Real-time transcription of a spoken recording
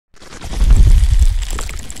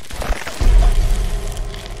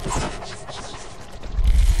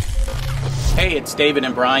Hey, it's David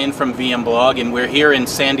and Brian from VMblog, and we're here in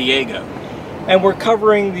San Diego. And we're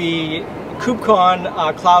covering the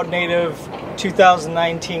KubeCon Cloud Native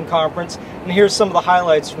 2019 conference, and here's some of the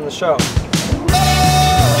highlights from the show.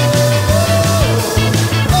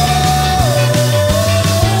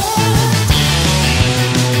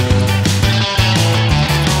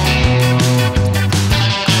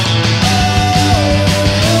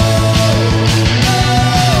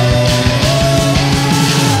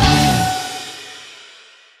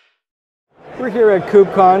 We're here at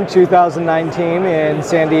KubeCon 2019 in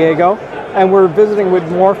San Diego, and we're visiting with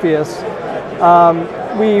Morpheus.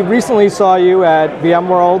 We recently saw you at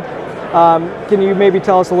VMworld. Can you maybe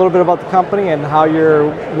tell us a little bit about the company and how you're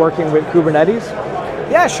working with Kubernetes?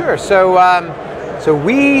 Yeah, sure. So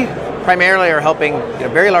we primarily are helping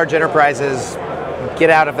very large enterprises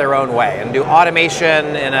get out of their own way and do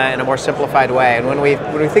automation in a more simplified way. And when we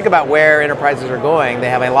think about where enterprises are going, they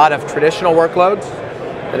have a lot of traditional workloads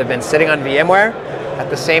that have been sitting on VMware. At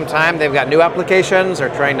the same time, they've got new applications,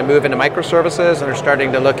 they're trying to move into microservices, and they're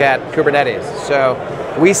starting to look at Kubernetes. So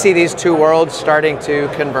we see these two worlds starting to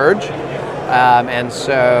converge. And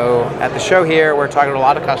so at the show here, we're talking to a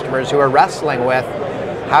lot of customers who are wrestling with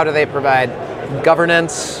how do they provide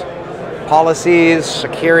governance, policies,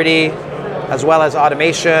 security, as well as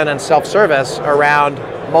automation and self-service around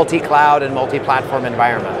multi-cloud and multi-platform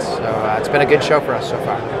environments. So it's been a good show for us so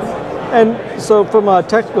far. And so from a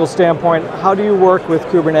technical standpoint, how do you work with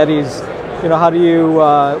Kubernetes? How do you,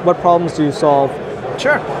 what problems do you solve?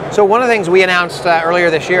 Sure. So one of the things we announced earlier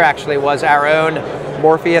this year actually was our own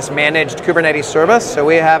Morpheus managed Kubernetes service. So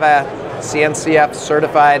we have a CNCF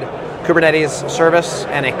certified Kubernetes service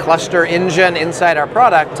and a cluster engine inside our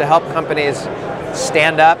product to help companies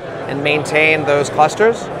stand up and maintain those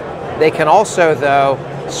clusters. They can also, though,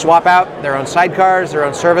 swap out their own sidecars, their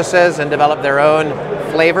own services, and develop their own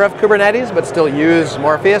flavor of Kubernetes, but still use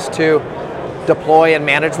Morpheus to deploy and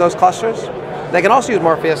manage those clusters. They can also use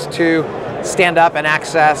Morpheus to stand up and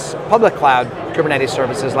access public cloud Kubernetes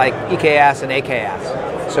services like EKS and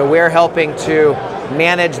AKS. So we're helping to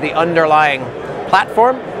manage the underlying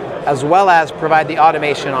platform as well as provide the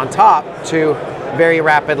automation on top to very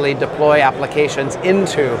rapidly deploy applications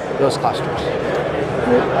into those clusters.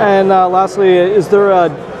 And lastly, is there a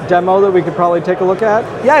demo that we could probably take a look at?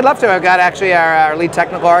 Yeah, I'd love to. I've got actually our lead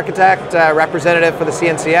technical architect, representative for the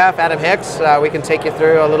CNCF, Adam Hicks. We can take you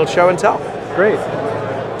through a little show and tell. Great.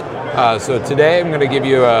 So today I'm going to give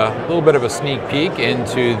you a little bit of a sneak peek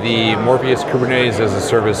into the Morpheus Kubernetes as a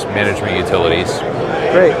Service management utilities.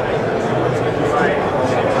 Great.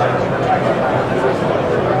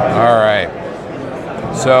 All right.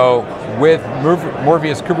 So with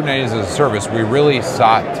Morpheus Kubernetes as a Service, we really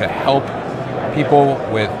sought to help people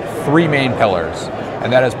with three main pillars,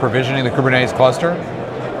 and that is provisioning the Kubernetes cluster,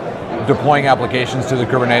 deploying applications to the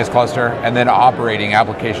Kubernetes cluster, and then operating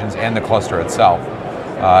applications and the cluster itself.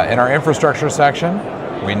 In our infrastructure section,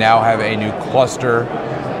 we now have a new cluster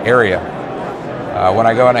area. When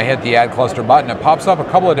I go and I hit the Add Cluster button, it pops up a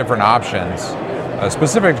couple of different options.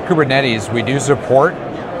 Specific to Kubernetes, we do support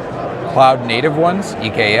cloud native ones,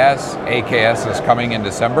 EKS, AKS is coming in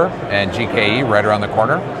December, and GKE right around the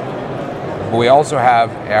corner. But we also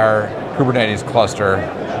have our Kubernetes cluster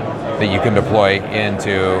that you can deploy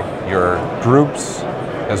into your groups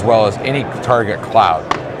as well as any target cloud.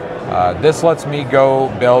 This lets me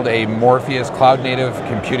go build a Morpheus Cloud Native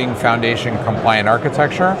Computing Foundation compliant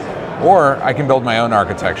architecture, or I can build my own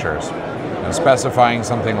architectures. Specifying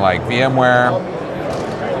something like VMware,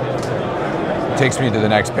 takes me to the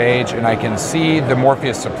next page, and I can see the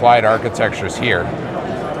Morpheus supplied architectures here.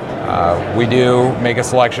 We do make a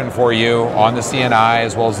selection for you on the CNI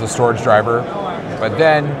as well as the storage driver, but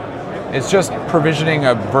then it's just provisioning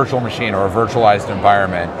a virtual machine or a virtualized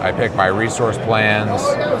environment. I pick my resource plans,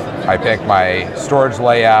 I pick my storage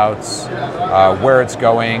layouts, where it's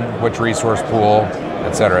going, which resource pool,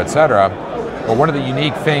 et cetera, et cetera. But one of the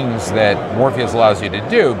unique things that Morpheus allows you to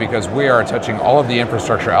do, because we are touching all of the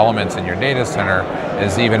infrastructure elements in your data center,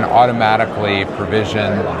 is even automatically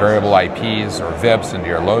provision variable IPs or VIPs into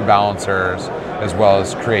your load balancers, as well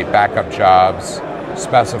as create backup jobs,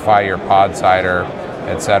 specify your pod sider,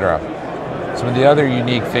 etc. Some of the other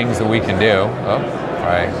unique things that we can do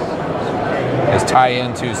is tie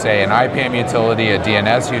into, say, an IPAM utility, a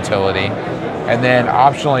DNS utility, and then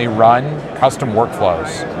optionally run custom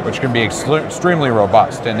workflows, which can be extremely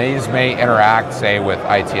robust. And these may interact, say, with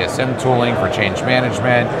ITSM tooling for change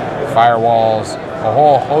management, firewalls, a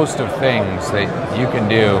whole host of things that you can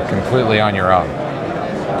do completely on your own.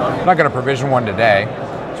 I'm not going to provision one today,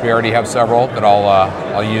 so we already have several that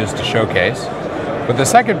I'll use to showcase. But the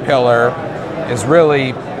second pillar is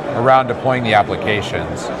really around deploying the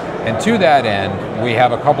applications. And to that end, we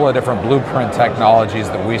have a couple of different blueprint technologies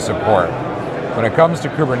that we support. When it comes to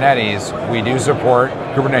Kubernetes, we do support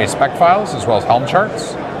Kubernetes spec files as well as Helm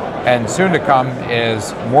charts. And soon to come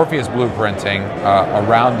is Morpheus blueprinting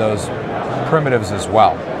around those primitives as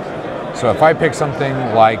well. So if I pick something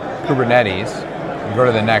like Kubernetes and go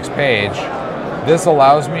to the next page, this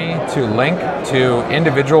allows me to link to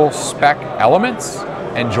individual spec elements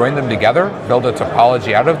and join them together, build a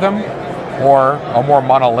topology out of them, or a more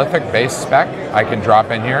monolithic base spec I can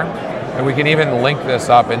drop in here. And we can even link this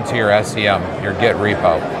up into your SCM, your Git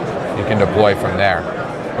repo. You can deploy from there.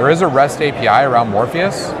 There is a REST API around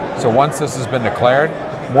Morpheus, so once this has been declared,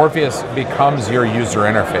 Morpheus becomes your user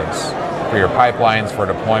interface for your pipelines, for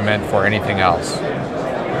deployment, for anything else.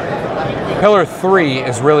 Pillar 3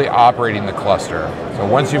 is really operating the cluster. So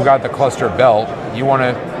once you've got the cluster built, you want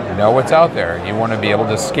to know what's out there. You want to be able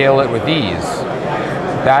to scale it with ease.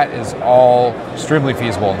 That is all extremely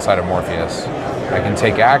feasible inside of Morpheus. I can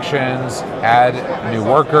take actions, add new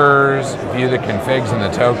workers, view the configs and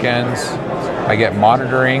the tokens. I get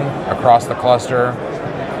monitoring across the cluster.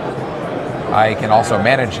 I can also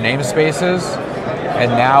manage namespaces.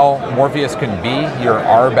 And now Morpheus can be your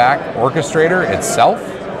RBAC orchestrator itself.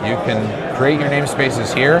 You can create your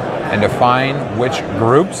namespaces here and define which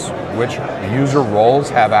groups, which user roles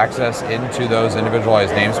have access into those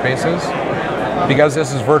individualized namespaces. Because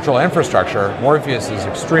this is virtual infrastructure, Morpheus is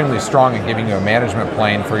extremely strong at giving you a management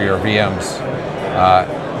plane for your VMs.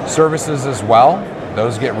 Services as well,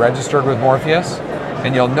 those get registered with Morpheus.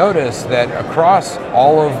 And you'll notice that across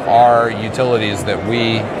all of our utilities that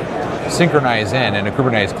we synchronize in a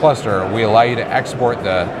Kubernetes cluster, we allow you to export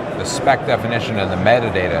the spec definition and the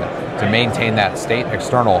metadata to maintain that state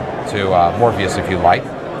external to Morpheus if you like.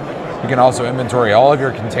 You can also inventory all of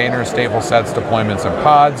your containers, stateful sets, deployments, and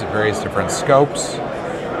pods at various different scopes.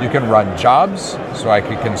 You can run jobs, so I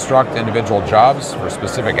could construct individual jobs for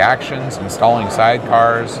specific actions, installing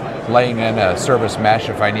sidecars, laying in a service mesh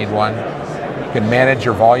if I need one. You can manage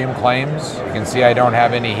your volume claims. You can see I don't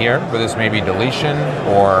have any here, but this may be deletion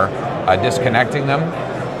or disconnecting them.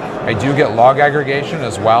 I do get log aggregation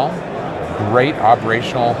as well. Great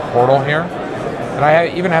operational portal here. And I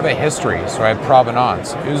even have a history, so I have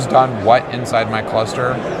provenance. Who's done what inside my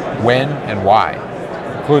cluster, when, and why,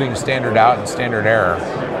 including standard out and standard error.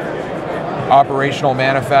 Operational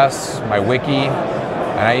manifests, my wiki,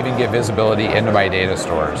 and I even get visibility into my data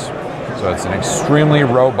stores. So it's an extremely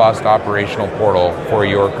robust operational portal for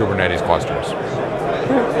your Kubernetes clusters.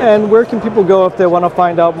 And where can people go if they want to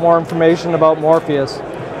find out more information about Morpheus?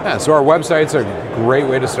 Yeah, so our website's a great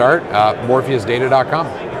way to start,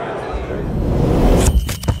 morpheusdata.com.